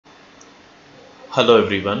Hello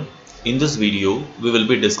everyone. In this video, we will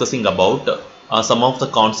be discussing about some of the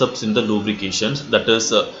concepts in the lubrications, that is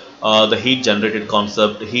the heat generated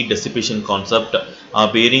concept, heat dissipation concept,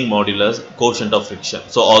 bearing modulus, coefficient of friction.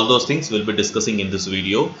 So all those things we will be discussing in this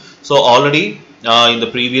video. So already in the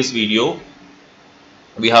previous video,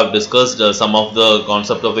 we have discussed some of the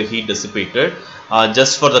concept of a heat dissipated.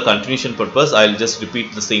 Just for the continuation purpose, I'll just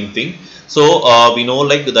repeat the same thing. So we know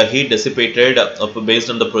like the heat dissipated based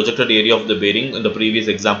on the projected area of the bearing in the previous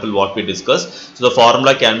example what we discussed. So the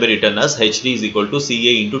formula can be written as HD is equal to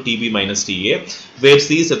CA into TB minus TA, where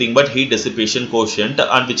C is nothing but heat dissipation coefficient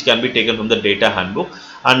and which can be taken from the data handbook.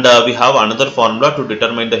 And we have another formula to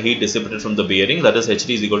determine the heat dissipated from the bearing, that is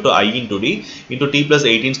HD is equal to I into D into T plus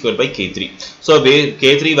 18 square by K3. So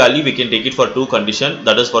K3 value we can take it for two conditions,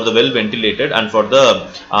 that is for the well ventilated and for the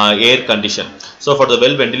air condition. So for the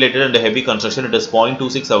well ventilated and the heavy construction, it is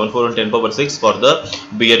 0.2674 and 10 power 6 for the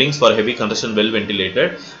bearings for heavy construction well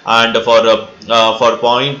ventilated, and for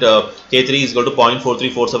K3 is equal to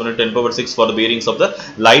 0.4347 and 10 power 6 for the bearings of the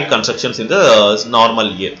light constructions in the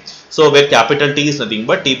normal year. So where capital T is nothing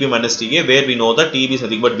but Tp minus Ta, where we know that Tb is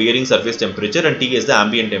nothing but bearing surface temperature and T is the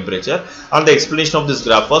ambient temperature, and the explanation of this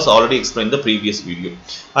graph was already explained in the previous video.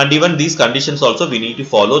 And even these conditions also we need to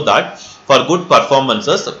follow that for good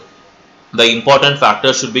performances. The important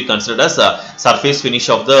factor should be considered as surface finish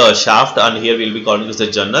of the shaft, and here we will be calling this a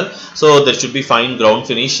journal. So there should be fine ground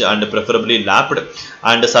finish and preferably lapped,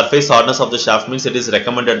 and the surface hardness of the shaft means it is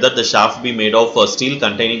recommended that the shaft be made of steel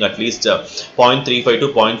containing at least 0.35 to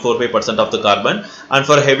 0.45% of the carbon, and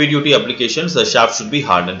for heavy duty applications the shaft should be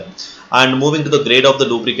hardened. And moving to the grade of the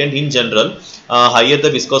lubricant, in general, higher the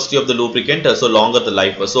viscosity of the lubricant, so longer the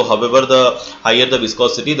life. So however, the higher the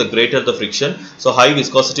viscosity, the greater the friction. So high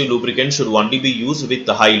viscosity lubricant should only be used with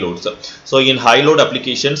the high loads. So in high load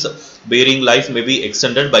applications, bearing life may be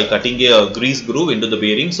extended by cutting a grease groove into the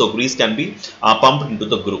bearing, so grease can be pumped into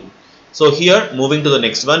the groove. So here, moving to the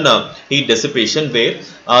next one, heat dissipation, where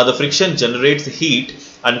the friction generates heat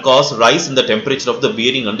and cause rise in the temperature of the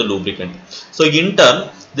bearing and the lubricant. So in turn,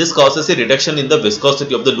 this causes a reduction in the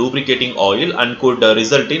viscosity of the lubricating oil and could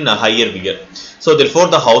result in a higher wear. So therefore,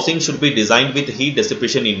 the housing should be designed with heat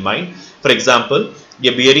dissipation in mind. For example,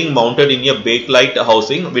 a bearing mounted in a bakelite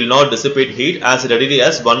housing will not dissipate heat as readily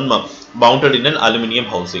as one mounted in an aluminium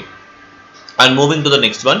housing. And moving to the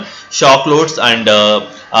next one, shock loads and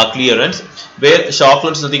clearance, where shock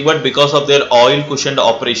loads is nothing but because of their oil cushioned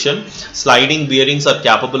operation, sliding bearings are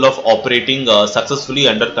capable of operating successfully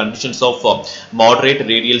under conditions of moderate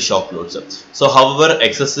radial shock loads. So however,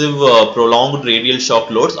 excessive prolonged radial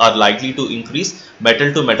shock loads are likely to increase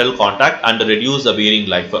metal to metal contact and reduce the bearing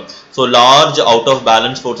life. So large out of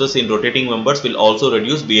balance forces in rotating members will also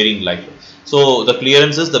reduce bearing life. So the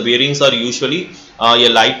clearances, the bearings are usually a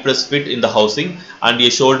light press fit in the housing, and a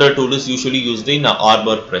shoulder tool is usually used in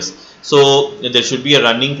arbor press. So there should be a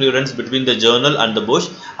running clearance between the journal and the bush,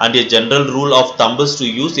 and a general rule of thumb is to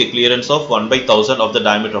use a clearance of 1/1000 of the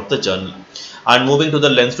diameter of the journal. And moving to the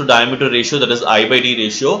length to diameter ratio, that is I by D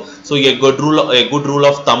ratio. So a good rule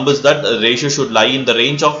of thumb is that the ratio should lie in the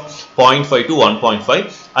range of 0.5 to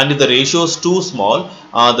 1.5, and if the ratio is too small,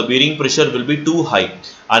 the bearing pressure will be too high,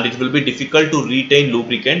 and it will be difficult to retain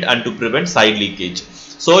lubricant and to prevent side leakage.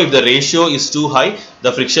 So if the ratio is too high,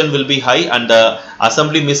 the friction will be high, and the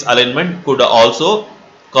assembly misalignment could also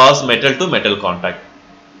cause metal to metal contact.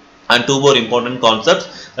 And two more important concepts,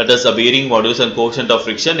 that is a bearing modulus and coefficient of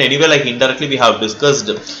friction. Anyway, like indirectly we have discussed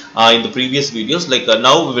in the previous videos, like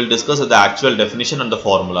now we will discuss the actual definition and the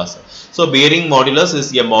formulas. So bearing modulus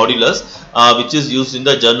is a modulus which is used in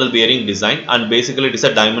the journal bearing design, and basically it is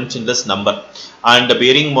a dimensionless number. And the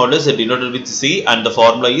bearing modulus is denoted with C, and the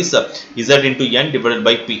formula is Z into N divided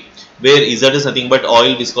by P, where Z is nothing but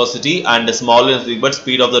oil viscosity, and small is nothing but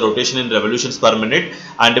speed of the rotation in revolutions per minute,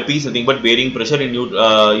 and P is nothing but bearing pressure in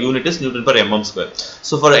unit is Newton per mm square.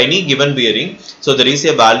 So for any given bearing, so there is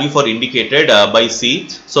a value for indicated by C,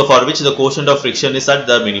 so for which the quotient of friction is at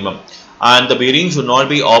the minimum, and the bearing should not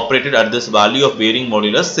be operated at this value of bearing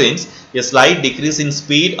modulus, since a slight decrease in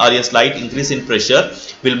speed or a slight increase in pressure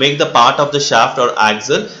will make the part of the shaft or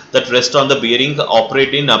axle that rest on the bearing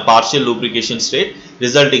operate in a partial lubrication state,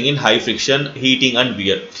 resulting in high friction, heating and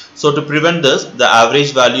wear. So to prevent this, the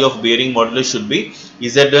average value of bearing modulus should be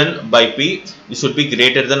Zn by P should be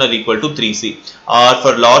greater than or equal to 3C, or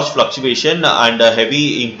for large fluctuation and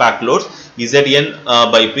heavy impact loads, Zn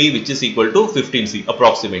by P which is equal to 15C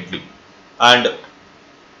approximately. And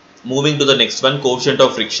moving to the next one, coefficient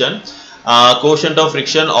of friction. Coefficient of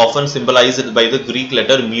friction often symbolized by the Greek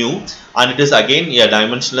letter mu, and it is again a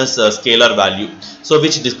dimensionless scalar value, so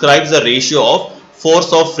which describes the ratio of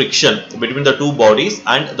force of friction between the two bodies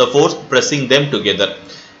and the force pressing them together.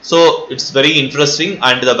 So it's very interesting,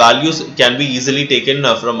 and the values can be easily taken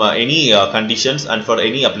from any conditions and for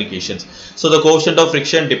any applications. So the coefficient of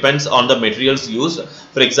friction depends on the materials used.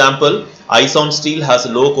 For example, ice on steel has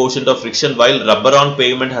a low coefficient of friction, while rubber on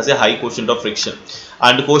pavement has a high coefficient of friction.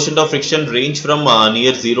 And coefficient of friction range from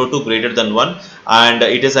near 0 to greater than 1, and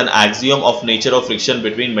it is an axiom of nature of friction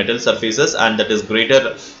between metal surfaces, and that is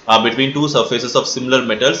greater between two surfaces of similar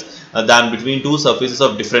metals than between two surfaces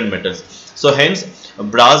of different metals. So hence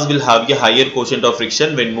brass will have a higher quotient of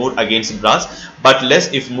friction when moved against brass, but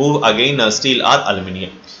less if moved against steel or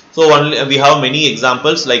aluminium. So we have many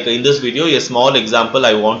examples, like in this video a small example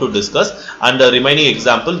I want to discuss, and the remaining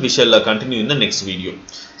example we shall continue in the next video.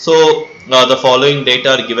 So the following data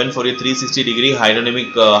are given for a 360-degree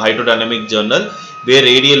hydrodynamic journal, where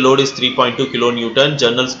radial load is 3.2 kilonewton,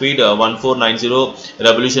 journal speed 1490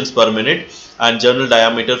 revolutions per minute, and journal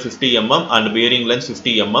diameter 50 mm and bearing length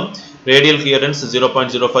 50 mm. Radial clearance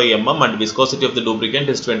 0.05 mm and viscosity of the lubricant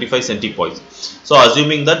is 25 centipoise. So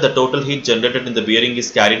assuming that the total heat generated in the bearing is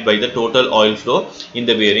carried by the total oil flow in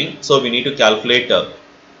the bearing, so we need to calculate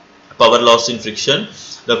power loss in friction,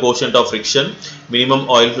 the quotient of friction, minimum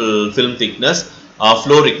oil film thickness,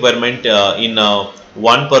 flow requirement in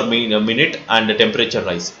 1 per minute, and the temperature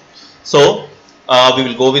rise. So we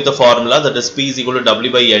will go with the formula, that is P is equal to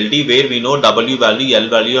W by LD, where we know W value, L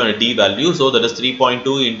value and D value. So that is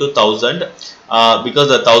 3.2 into 1000 because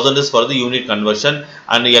the 1000 is for the unit conversion,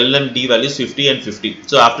 and L and D values 50 and 50.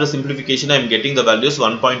 So after simplification I am getting the values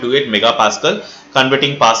 1.28 megapascal.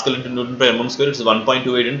 Converting Pascal into Newton per mm square, it is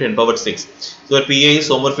 1.28 into 10 power 6. So our PA is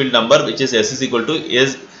Sommerfeld number, which is S is equal to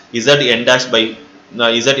Zn dash by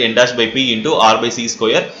P into R by C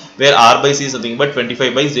square, where R by C is nothing but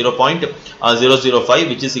 25 by 0.005,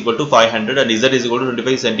 which is equal to 500, and Z is equal to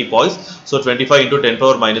 25 centipoise. So 25 into 10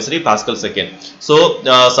 power minus 3 Pascal second. So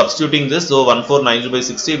substituting this, so 1490 by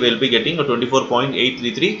 60 we will be getting a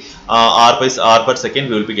 24.833 R per second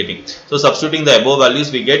we will be getting. So substituting the above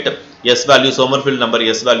values, we get S value, Sommerfeld number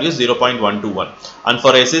S value is 0.121, and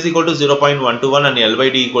for S is equal to 0.121 and L by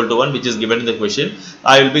D equal to 1, which is given in the question,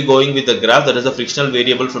 I will be going with the graph, that is the frictional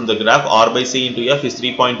variable from the graph. R by C into F is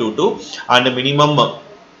 3.22, and the minimum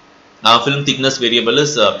film thickness variable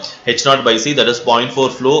is H naught by C, that is 0.4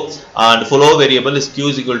 flow, and flow variable is Q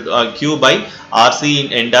is equal to Q by RC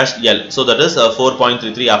in N dash L, so that is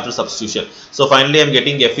 4.33 after substitution. So finally I am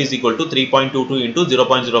getting F is equal to 3.22 into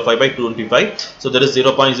 0.05 by 25, so that is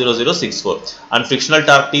 0.0064, and frictional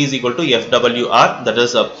torque T is equal to FWR, that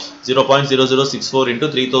is 0.0064 into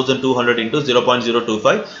 3200 into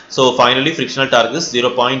 0.025. So finally frictional torque is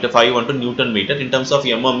 0.512 Newton meter. In terms of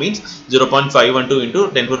mm means 0.512 into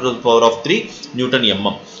 10 to the power of 3 Newton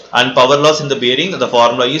mm. And power loss in the bearing, the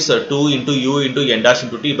formula is 2 into U into N dash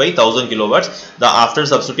into T by 1000 kilowatts. After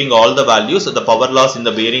substituting all the values, the power loss in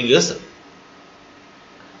the bearing is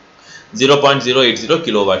 0.080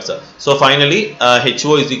 kilowatts. So finally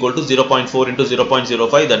HO is equal to 0.4 into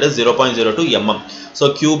 0.05, that is 0.02 mm.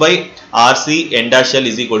 So Q by RC N dash L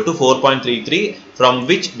is equal to 4.33, from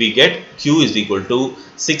which we get Q is equal to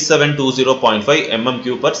 6720.5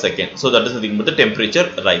 mm³ per second. So that is nothing but the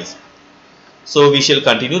temperature rise. So we shall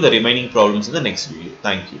continue the remaining problems in the next video.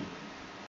 Thank you.